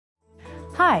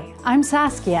Hi, I'm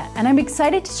Saskia, and I'm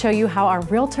excited to show you how our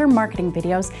realtor marketing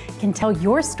videos can tell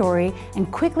your story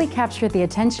and quickly capture the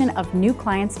attention of new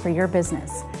clients for your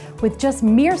business. With just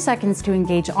mere seconds to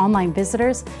engage online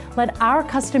visitors, let our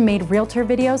custom-made realtor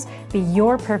videos be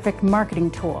your perfect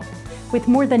marketing tool. With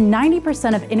more than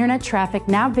 90% of internet traffic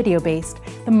now video-based,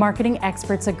 the marketing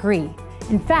experts agree.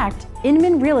 In fact,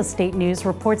 Inman Real Estate News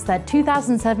reports that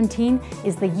 2017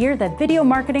 is the year that video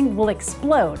marketing will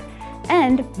explode.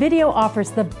 And video offers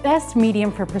the best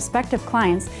medium for prospective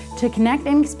clients to connect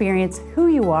and experience who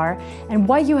you are and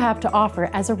what you have to offer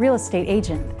as a real estate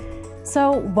agent.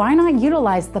 So why not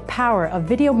utilize the power of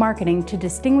video marketing to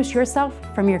distinguish yourself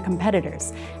from your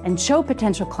competitors and show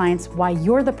potential clients why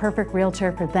you're the perfect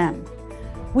realtor for them?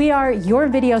 We are your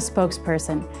video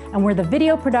spokesperson, and we're the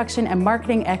video production and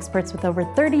marketing experts with over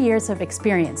 30 years of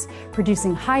experience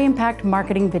producing high-impact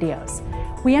marketing videos.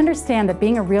 We understand that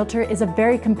being a realtor is a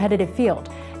very competitive field,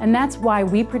 and that's why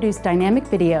we produce dynamic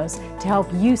videos to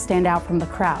help you stand out from the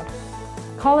crowd.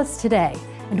 Call us today,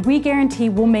 and we guarantee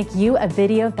we'll make you a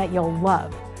video that you'll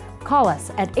love. Call us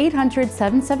at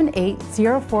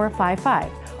 800-778-0455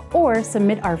 or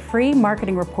submit our free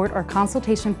marketing report or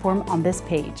consultation form on this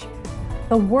page.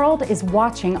 The world is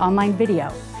watching online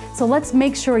video, so let's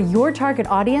make sure your target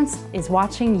audience is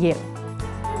watching you.